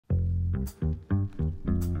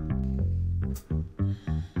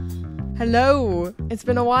Hello! It's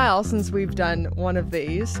been a while since we've done one of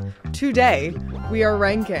these. Today, we are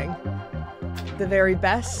ranking the very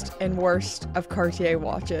best and worst of Cartier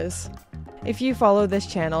watches. If you follow this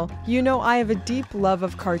channel, you know I have a deep love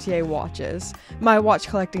of Cartier watches. My watch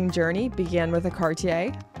collecting journey began with a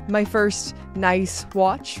Cartier. My first nice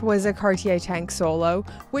watch was a Cartier Tank Solo,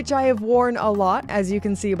 which I have worn a lot, as you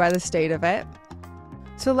can see by the state of it.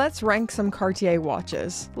 So let's rank some Cartier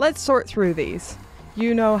watches. Let's sort through these.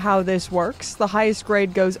 You know how this works. The highest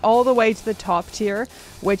grade goes all the way to the top tier,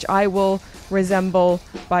 which I will resemble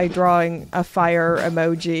by drawing a fire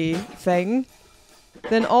emoji thing.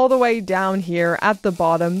 Then all the way down here at the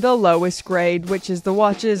bottom, the lowest grade, which is the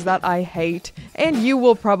watches that I hate, and you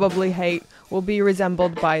will probably hate, will be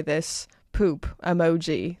resembled by this poop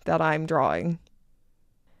emoji that I'm drawing.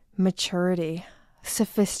 Maturity.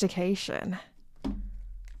 Sophistication.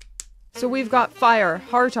 So we've got fire,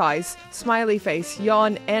 heart eyes, smiley face,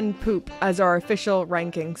 yawn, and poop as our official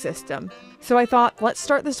ranking system. So I thought, let's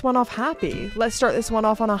start this one off happy. Let's start this one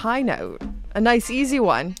off on a high note. A nice easy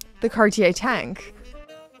one. The Cartier Tank.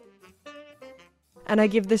 And I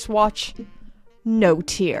give this watch no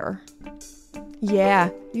tier. Yeah,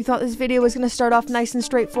 you thought this video was going to start off nice and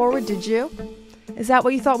straightforward, did you? Is that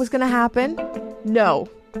what you thought was going to happen? No.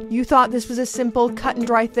 You thought this was a simple cut and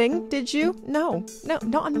dry thing, did you? No,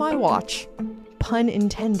 not on my watch. Pun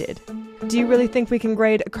intended. Do you really think we can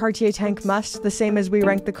grade a Cartier Tank Must the same as we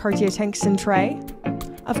rank the Cartier Tank Cintre?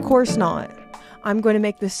 Of course not. I'm going to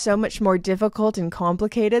make this so much more difficult and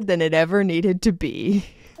complicated than it ever needed to be.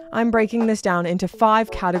 I'm breaking this down into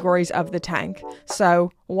 5 categories of the tank. So,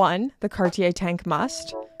 1, the Cartier Tank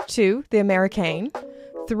Must. 2, the Americain.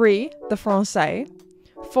 3, the Francais.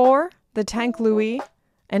 4, the Tank Louis.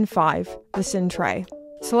 And 5, the Cintre.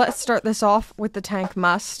 So let's start this off with the Tank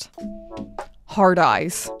Must. Hard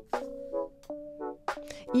eyes.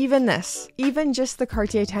 Even just the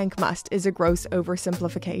Cartier Tank Must is a gross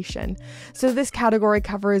oversimplification. So this category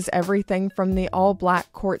covers everything from the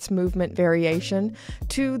all-black quartz movement variation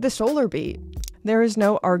to the solar beat. There is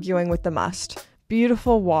no arguing with the Must.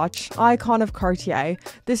 Beautiful watch, icon of Cartier.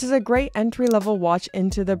 This is a great entry-level watch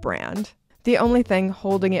into the brand. The only thing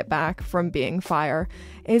holding it back from being fire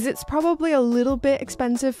is it's probably a little bit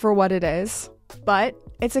expensive for what it is, but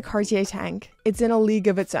it's a Cartier tank. It's in a league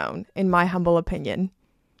of its own, in my humble opinion.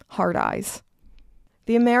 Hard eyes.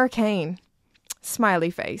 The Americain. Smiley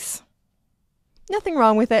face. Nothing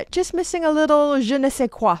wrong with it, just missing a little je ne sais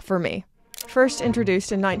quoi for me. First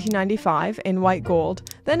introduced in 1995 in white gold,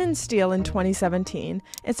 then in steel in 2017,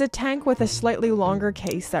 it's a tank with a slightly longer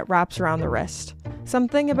case that wraps around the wrist.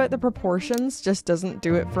 Something about the proportions just doesn't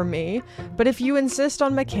do it for me, but if you insist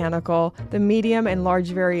on mechanical, the medium and large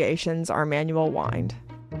variations are manual wind.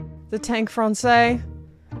 The Tank Francais?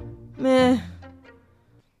 Meh.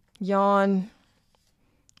 Yawn.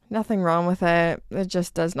 Nothing wrong with it, it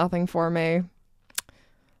just does nothing for me.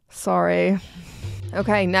 Sorry.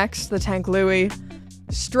 Okay, next, the Tank Louis.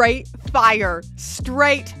 Straight fire.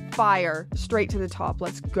 Straight fire. Straight to the top.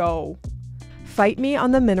 Let's go. Fight me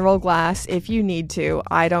on the mineral glass if you need to.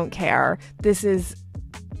 I don't care. This is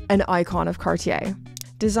an icon of Cartier.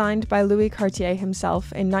 Designed by Louis Cartier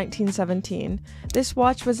himself in 1917, this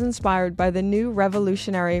watch was inspired by the new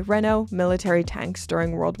revolutionary Renault military tanks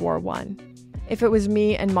during World War I. If it was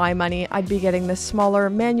me and my money, I'd be getting the smaller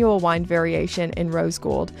manual wind variation in rose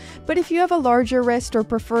gold. But if you have a larger wrist or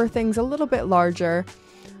prefer things a little bit larger,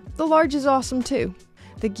 the large is awesome too.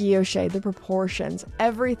 The guilloche, the proportions,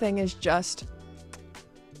 everything is just...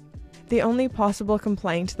 The only possible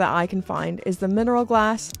complaint that I can find is the mineral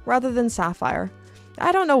glass rather than sapphire.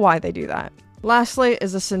 I don't know why they do that. Lastly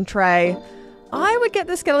is the Cintre. I would get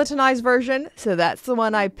the skeletonized version, so that's the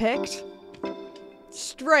one I picked.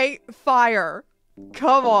 Straight fire.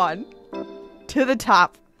 Come on. To the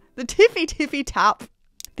top. The tippy top.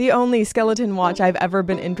 The only skeleton watch I've ever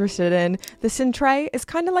been interested in, the Cintre is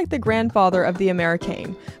kind of like the grandfather of the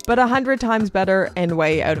Americain, but 100 times better and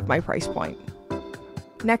way out of my price point.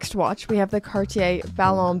 Next watch, we have the Cartier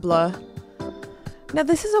Ballon Bleu. Now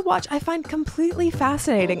this is a watch I find completely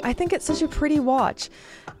fascinating. I think it's such a pretty watch,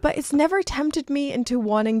 but it's never tempted me into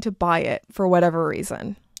wanting to buy it for whatever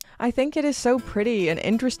reason. I think it is so pretty and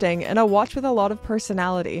interesting and a watch with a lot of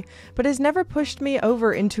personality, but has never pushed me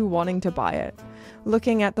over into wanting to buy it.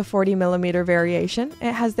 Looking at the 40mm variation,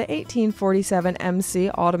 it has the 1847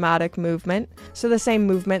 MC automatic movement, so the same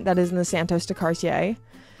movement that is in the Santos de Cartier.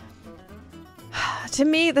 To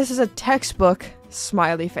me, this is a textbook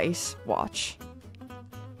smiley face watch.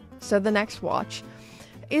 So the next watch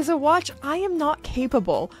is a watch I am not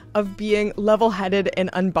capable of being level-headed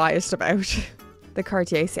and unbiased about. The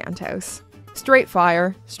Cartier Santos. Straight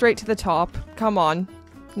fire, straight to the top. Come on.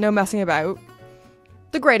 No messing about.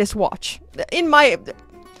 The greatest watch, in my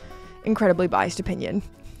incredibly biased opinion.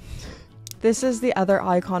 This is the other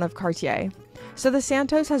icon of Cartier. So the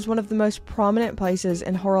Santos has one of the most prominent places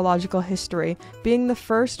in horological history, being the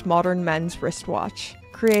first modern men's wristwatch.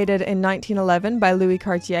 Created in 1911 by Louis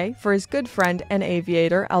Cartier for his good friend and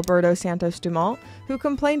aviator Alberto Santos Dumont, who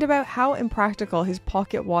complained about how impractical his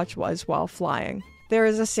pocket watch was while flying. There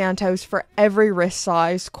is a Santos for every wrist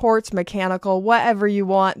size, quartz, mechanical, whatever you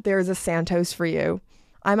want, there is a Santos for you.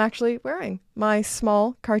 I'm actually wearing my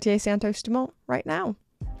small Cartier Santos Dumont right now.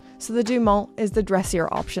 So the Dumont is the dressier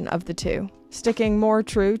option of the two, sticking more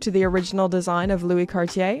true to the original design of Louis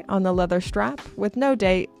Cartier on the leather strap, with no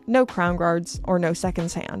date, no crown guards, or no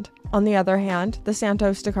seconds hand. On the other hand, the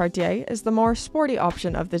Santos de Cartier is the more sporty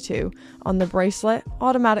option of the two, on the bracelet,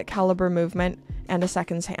 automatic caliber movement, and a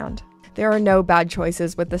seconds hand. There are no bad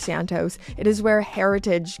choices with the Santos. It is where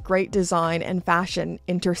heritage, great design, and fashion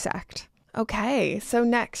intersect. Okay, so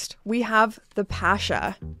next we have the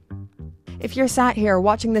Pasha. If you're sat here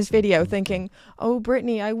watching this video thinking, oh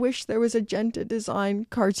Brittany, I wish there was a Genta design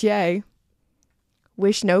Cartier,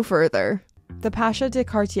 wish no further. The Pasha de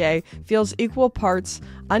Cartier feels equal parts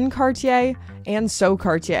un-Cartier and so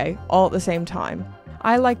Cartier all at the same time.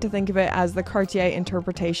 I like to think of it as the Cartier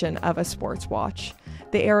interpretation of a sports watch.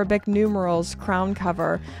 The Arabic numerals, crown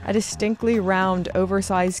cover, a distinctly round,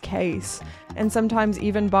 oversized case, and sometimes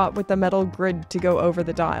even bought with the metal grid to go over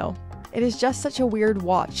the dial. It is just such a weird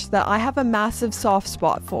watch that I have a massive soft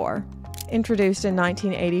spot for. Introduced in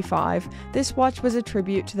 1985, this watch was a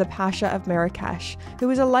tribute to the Pasha of Marrakesh, who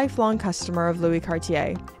was a lifelong customer of Louis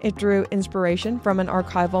Cartier. It drew inspiration from an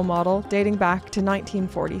archival model dating back to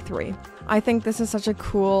 1943. I think this is such a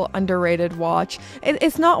cool, underrated watch.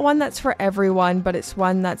 It's not one that's for everyone, but it's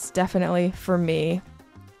one that's definitely for me.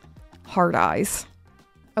 Hard eyes.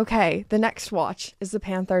 Okay, the next watch is the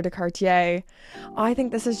Panthere de Cartier. I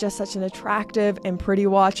think this is just such an attractive and pretty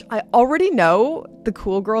watch. I already know the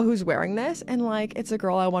cool girl who's wearing this, and like, it's a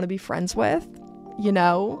girl I want to be friends with, you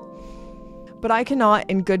know? But I cannot,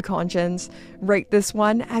 in good conscience, rate this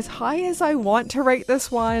one as high as I want to rate this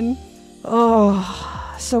one.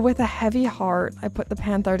 Oh, so with a heavy heart, I put the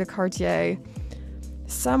Panthere de Cartier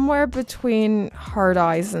somewhere between hard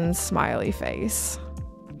eyes and smiley face.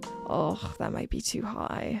 Oh, that might be too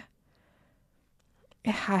high.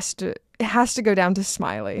 It has to go down to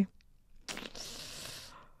smiley.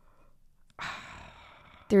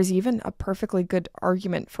 There's even a perfectly good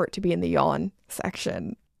argument for it to be in the yawn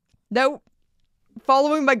section. Nope.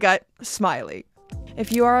 Following my gut, smiley.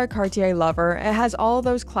 If you are a Cartier lover, it has all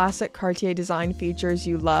those classic Cartier design features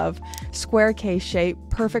you love. Square case shape,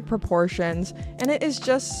 perfect proportions, and it is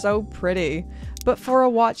just so pretty. But for a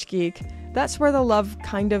watch geek, that's where the love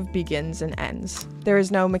kind of begins and ends. There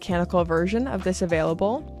is no mechanical version of this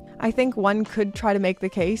available. I think one could try to make the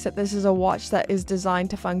case that this is a watch that is designed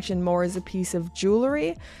to function more as a piece of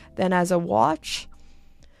jewelry than as a watch.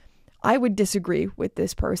 I would disagree with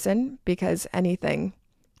this person because anything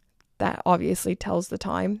that obviously tells the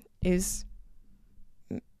time is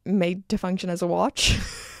made to function as a watch.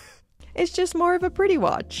 It's just more of a pretty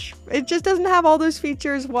watch. It just doesn't have all those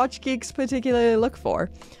features watch geeks particularly look for.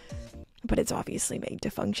 But it's obviously made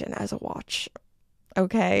to function as a watch.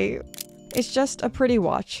 Okay? It's just a pretty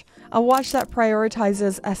watch. A watch that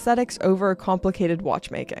prioritizes aesthetics over complicated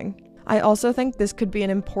watchmaking. I also think this could be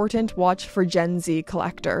an important watch for Gen Z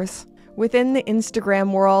collectors. Within the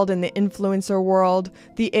Instagram world and the influencer world,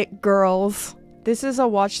 the it girls, this is a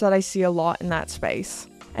watch that I see a lot in that space.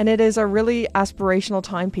 And it is a really aspirational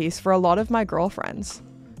timepiece for a lot of my girlfriends.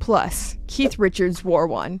 Plus, Keith Richards wore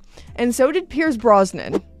one, and so did Pierce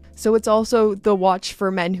Brosnan. So it's also the watch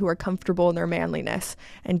for men who are comfortable in their manliness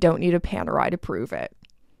and don't need a Panerai to prove it.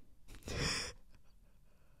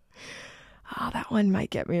 That one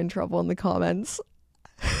might get me in trouble in the comments.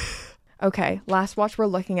 Okay, last watch we're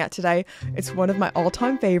looking at today. It's one of my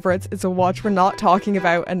all-time favorites. It's a watch we're not talking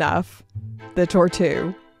about enough. The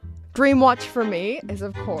Tortue. Dream watch for me is,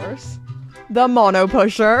 of course, the Mono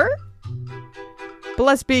Pusher. But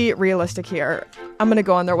let's be realistic here. I'm gonna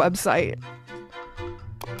go on their website.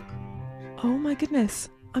 Oh my goodness,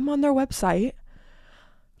 I'm on their website.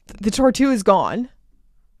 The Tortue is gone.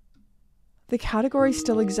 The category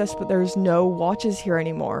still exists, but there's no watches here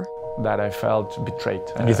anymore. That I felt betrayed.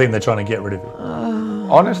 And you think they're trying to get rid of you?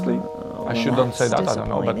 Honestly, I shouldn't say that, I don't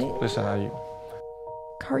know, but listen,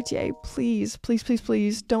 Cartier, please, please, please,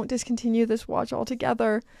 please, don't discontinue this watch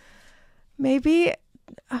altogether. Maybe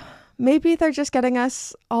they're just getting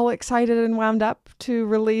us all excited and wound up to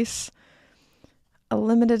release a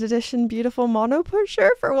limited edition beautiful mono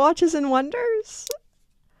pusher for Watches and Wonders.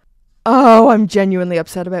 Oh, I'm genuinely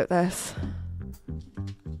upset about this.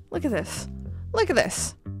 Look at this. Look at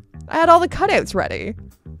this. I had all the cutouts ready.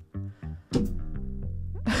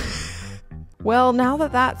 Well, now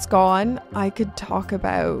that that's gone, I could talk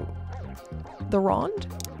about the Ronde.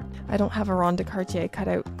 I don't have a Ronde Cartier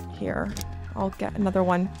cutout here. I'll get another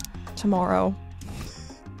one tomorrow.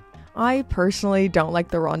 I personally don't like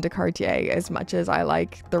the Ronde Cartier as much as I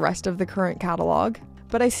like the rest of the current catalog,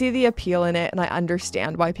 but I see the appeal in it and I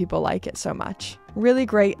understand why people like it so much. Really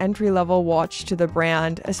great entry-level watch to the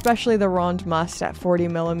brand, especially the Ronde Must at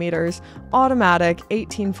 40mm, automatic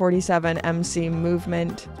 1847 MC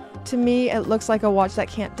movement. To me, it looks like a watch that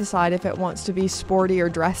can't decide if it wants to be sporty or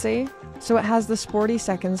dressy. So it has the sporty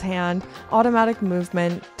seconds hand, automatic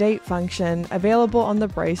movement, date function, available on the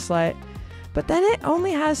bracelet, but then it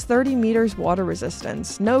only has 30 meters water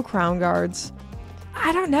resistance, no crown guards.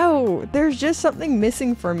 I don't know, there's just something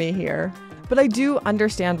missing for me here. But I do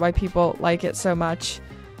understand why people like it so much.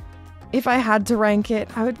 If I had to rank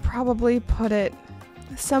it, I would probably put it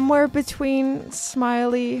somewhere between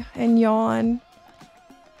Smiley and Yawn.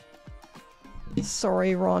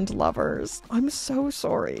 Sorry, Ronde lovers. I'm so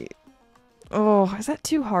sorry. Oh, is that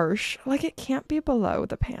too harsh? Like, it can't be below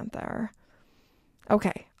the Panthere.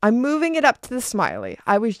 Okay, I'm moving it up to the Smiley.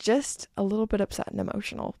 I was just a little bit upset and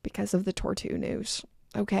emotional because of the Tortue news.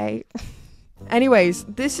 Okay? Anyways,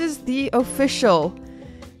 this is the official,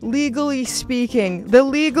 legally speaking, the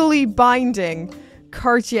legally binding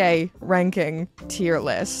Cartier ranking tier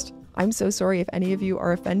list. I'm so sorry if any of you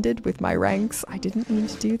are offended with my ranks. I didn't mean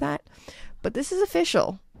to do that. But this is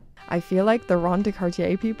official. I feel like the Ronde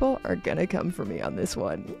Cartier people are gonna come for me on this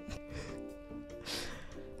one.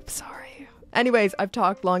 I'm sorry. Anyways, I've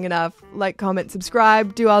talked long enough. Like, comment,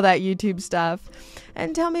 subscribe, do all that YouTube stuff.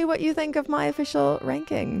 And tell me what you think of my official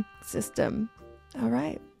ranking system.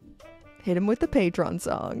 Alright. Hit him with the Patreon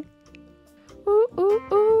song. Ooh, ooh,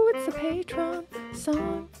 ooh, it's a Patreon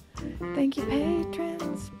song. Thank you,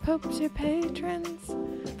 patrons, popes, your patrons,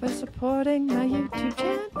 for supporting my YouTube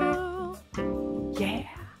channel. Yeah.